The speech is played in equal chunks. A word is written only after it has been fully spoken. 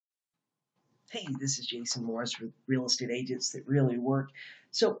Hey, this is Jason Morris with Real Estate Agents That Really Work.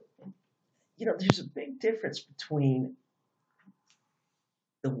 So, there's a big difference between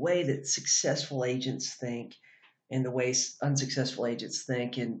the way that successful agents think and the way unsuccessful agents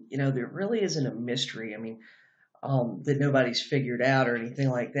think. And, there really isn't a mystery. That nobody's figured out or anything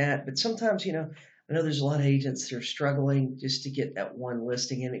like that. But sometimes, I know there's a lot of agents that are struggling just to get that one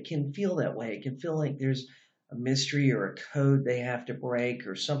listing, and it can feel that way. It can feel like there's a mystery or a code they have to break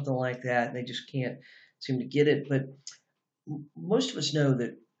or something like that, and they just can't seem to get it. But most of us know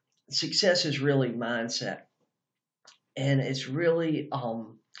that success is really mindset, and it's really,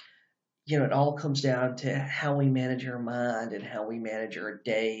 it all comes down to how we manage our mind and how we manage our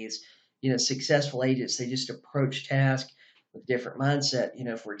days. Successful agents, they just approach tasks with a different mindset.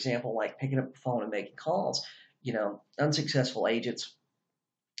 For example, like picking up the phone and making calls. Unsuccessful agents,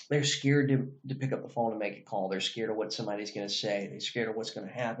 they're scared to pick up the phone and make a call. They're scared of what somebody's going to say. They're scared of what's going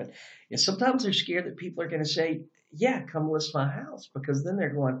to happen. Sometimes they're scared that people are going to say, yeah, come list my house, because then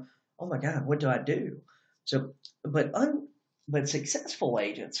they're going, oh my God, what do I do? So, but but successful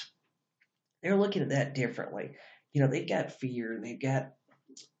agents, they're looking at that differently. They've got fear, and they've got,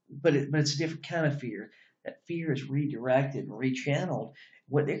 but it's a different kind of fear. That fear is redirected and rechanneled.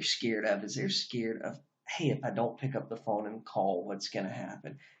 What they're scared of is they're scared of, hey, if I don't pick up the phone and call, what's going to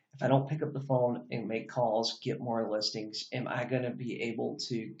happen? If I don't pick up the phone and make calls, get more listings, am I going to be able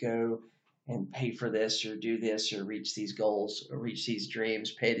to go and pay for this or do this or reach these goals or reach these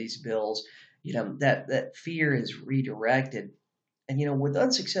dreams, pay these bills? That fear is redirected. And with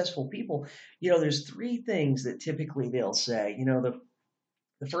unsuccessful people, there's three things that typically they'll say.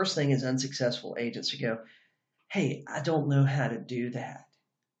 The first thing is unsuccessful agents who go, hey, I don't know how to do that.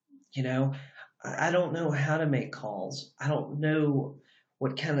 You know, I don't know how to make calls. I don't know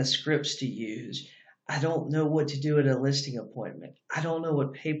what kind of scripts to use. I don't know what to do at a listing appointment. I don't know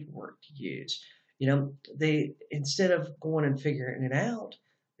what paperwork to use. They, instead of going and figuring it out,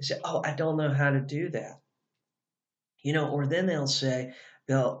 they say, oh, I don't know how to do that. Or then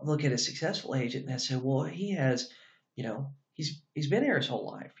they'll look at a successful agent and they say, well, he has, he's been here his whole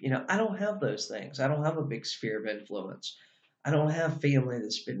life. I don't have those things. I don't have a big sphere of influence. I don't have family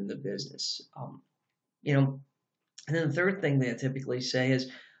that's been in the business. You know, and then the third thing they typically say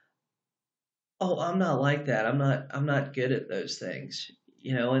is, oh, I'm not like that. I'm not good at those things.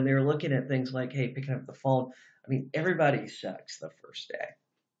 And they're looking at things like, hey, picking up the phone. Everybody sucks the first day.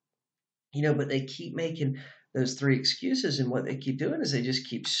 But they keep making those three excuses, and what they keep doing is they just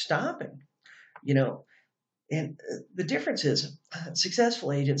keep stopping. You know, and the difference is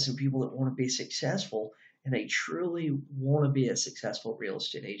successful agents and people that want to be successful and they truly want to be a successful real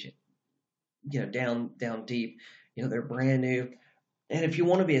estate agent, down deep, they're brand new. And if you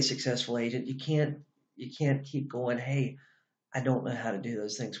want to be a successful agent, you can't keep going, hey, I don't know how to do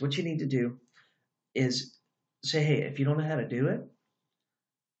those things. What you need to do is say, hey, if you don't know how to do it,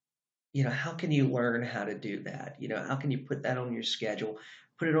 how can you learn how to do that? How can you put that on your schedule,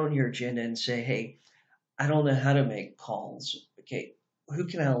 put it on your agenda and say, hey, I don't know how to make calls. Okay, who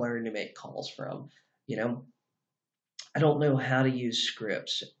can I learn to make calls from? You know, I don't know how to use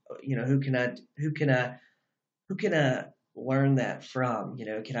scripts. Who can I learn that from?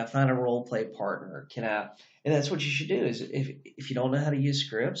 Can I find a role play partner? And that's what you should do is if you don't know how to use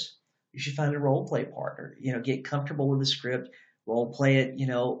scripts, you should find a role play partner. Get comfortable with the script, role play it,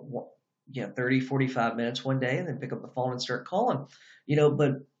 30, 45 minutes one day and then pick up the phone and start calling.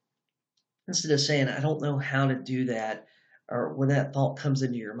 But instead of saying, I don't know how to do that, or when that thought comes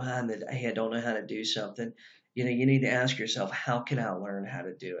into your mind that, hey, I don't know how to do something, you need to ask yourself, how can I learn how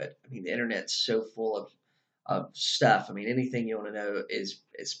to do it? The internet's so full of stuff. Anything you want to know is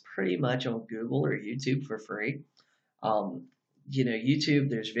pretty much on Google or YouTube for free. Um, YouTube,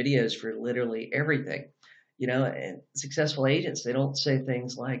 there's videos for literally everything. And successful agents, they don't say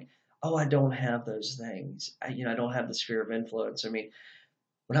things like, oh, I don't have those things. I don't have the sphere of influence.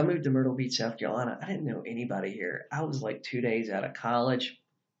 When I moved to Myrtle Beach, South Carolina, I didn't know anybody here. I was like 2 days out of college.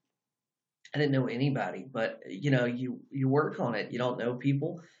 I didn't know anybody, but you work on it. You don't know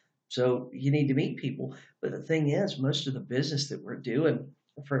people, so you need to meet people. But the thing is, most of the business that we're doing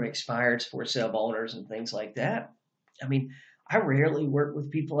from expired for sale owners and things like that, I mean, I rarely work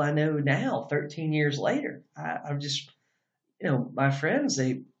with people I know now, 13 years later. I'm just, my friends,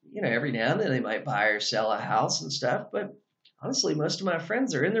 they, every now and then they might buy or sell a house and stuff, but honestly, most of my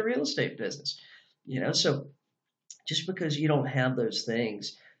friends are in the real estate business, so just because you don't have those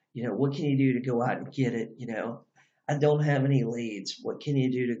things, what can you do to go out and get it? I don't have any leads. What can you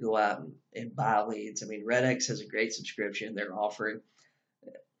do to go out and buy leads? RedX has a great subscription. They're offering,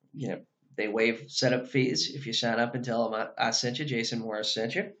 you know, they waive setup fees if you sign up and tell them I sent you, Jason Morris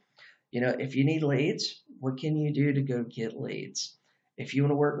sent you. If you need leads, what can you do to go get leads? If you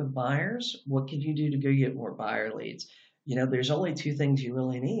want to work with buyers, what can you do to go get more buyer leads? There's only two things you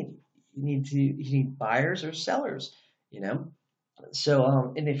really need. You need buyers or sellers. You know,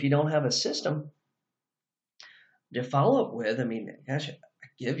 and if you don't have a system to follow up with, I mean, gosh, I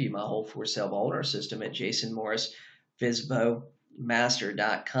give you my whole for sale owner system at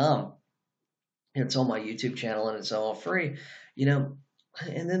jasonmorrisfisbomaster.com. It's on my YouTube channel and it's all free. You know,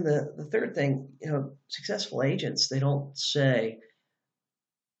 and then the third thing, successful agents, they don't say,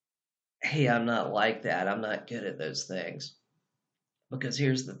 hey, I'm not like that. I'm not good at those things. Because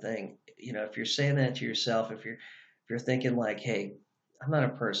here's the thing, if you're saying that to yourself, if you're thinking like, hey, I'm not a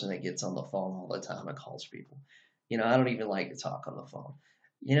person that gets on the phone all the time and calls people. I don't even like to talk on the phone.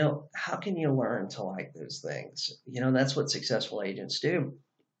 How can you learn to like those things? That's what successful agents do.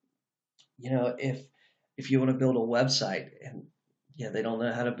 If you want to build a website and they don't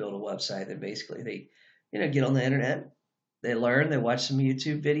know how to build a website, then basically they, get on the internet, they learn, they watch some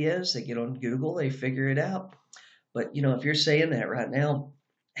YouTube videos, they get on Google, they figure it out. But if you're saying that right now,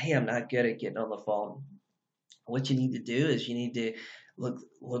 hey, I'm not good at getting on the phone. What you need to do is you need to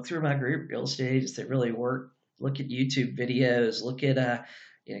look through my group, real estate agents that really work. Look at YouTube videos. Look at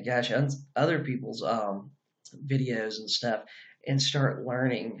other people's videos and stuff, and start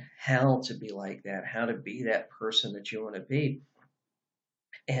learning how to be like that, how to be that person that you want to be,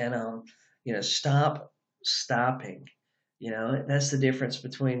 and stop stopping. That's the difference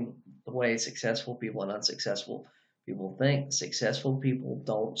between the way successful people and unsuccessful people think. Successful people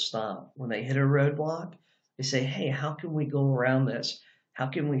don't stop. When they hit a roadblock, they say, hey, how can we go around this? How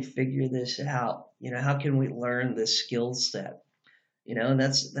can we figure this out? How can we learn this skill set? And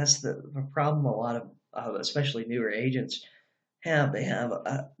that's the problem a lot of especially newer agents have. They have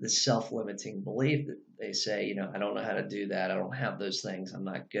this self-limiting belief that they say, I don't know how to do that. I don't have those things. I'm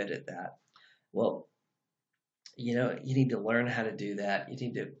not good at that. Well, you need to learn how to do that. You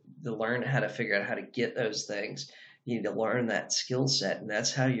need to learn how to figure out how to get those things. You need to learn that skill set, and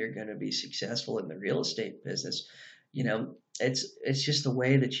that's how you're going to be successful in the real estate business. It's just the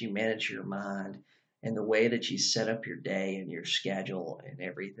way that you manage your mind and the way that you set up your day and your schedule and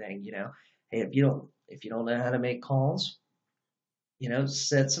everything. Hey, if you don't know how to make calls,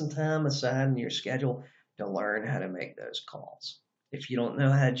 set some time aside in your schedule to learn how to make those calls. If you don't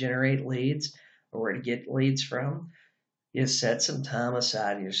know how to generate leads or where to get leads from, set some time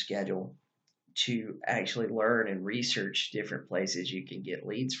aside in your schedule to actually learn and research different places you can get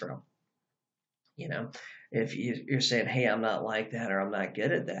leads from. If you're saying, hey, I'm not like that or I'm not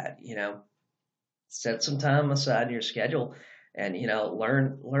good at that, set some time aside in your schedule and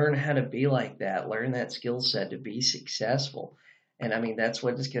learn how to be like that, learn that skill set to be successful. And I mean, that's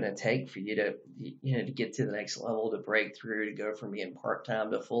what it's going to take for you to to get to the next level, to break through, to go from being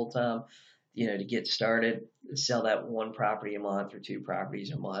part-time to full-time, to get started, sell that one property a month or two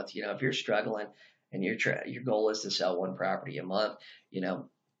properties a month. If you're struggling and your goal is to sell one property a month,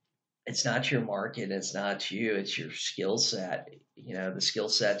 it's not your market, it's not you, it's your skill set. The skill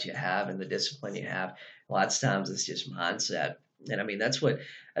set you have and the discipline you have. Lots of times it's just mindset. And I mean, that's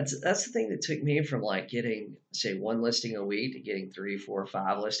the thing that took me from like getting, say, one listing a week to getting 3, 4,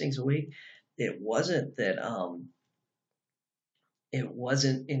 5 listings a week. It wasn't that it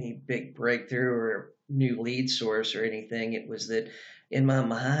wasn't any big breakthrough or new lead source or anything. It was that in my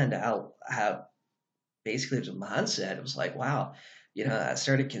mind, I basically, it was a mindset. It was like, wow, I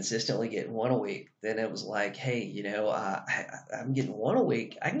started consistently getting one a week. Then it was like, hey, I'm getting one a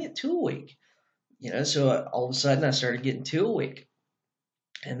week. I can get two a week. So all of a sudden I started getting two a week.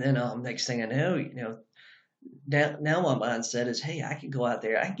 And then next thing I know, now my mindset is, hey, I can go out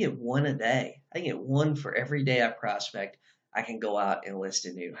there. I can get one a day. I can get one for every day I prospect. I can go out and list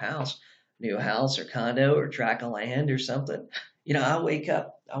a new house or condo or tract of land or something. I wake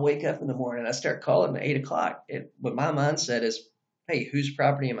up in the morning. I start calling at 8 o'clock. But my mindset is, hey, whose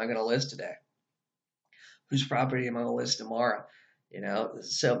property am I going to list today? Whose property am I going to list tomorrow?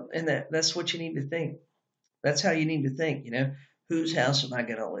 So, and that's what you need to think. That's how you need to think. Whose house am I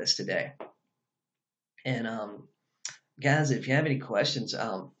going to list today? And guys, if you have any questions,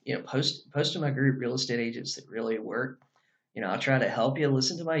 post to my group, Real Estate Agents That Really Work. I'll try to help you.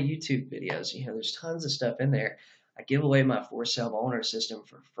 Listen to my YouTube videos. There's tons of stuff in there. I give away my for sale owner system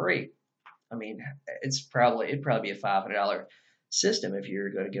for free. I mean, it'd probably be a $500 system if you're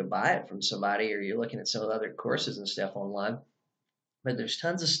going to go buy it from somebody or you're looking at some of the other courses and stuff online. But there's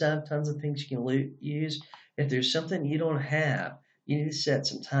tons of stuff, tons of things you can use. If there's something you don't have, you need to set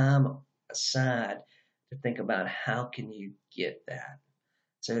some time aside to think about how can you get that.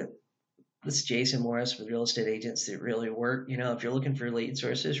 So This is Jason Morris with Real Estate Agents That Really Work. If you're looking for lead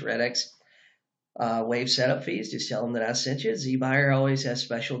sources, RedX waive setup fees. Just tell them that I sent you. ZBuyer always has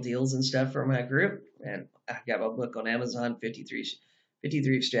special deals and stuff for my group. And I got my book on Amazon,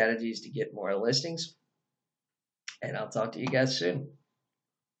 53 strategies to get more listings. And I'll talk to you guys soon.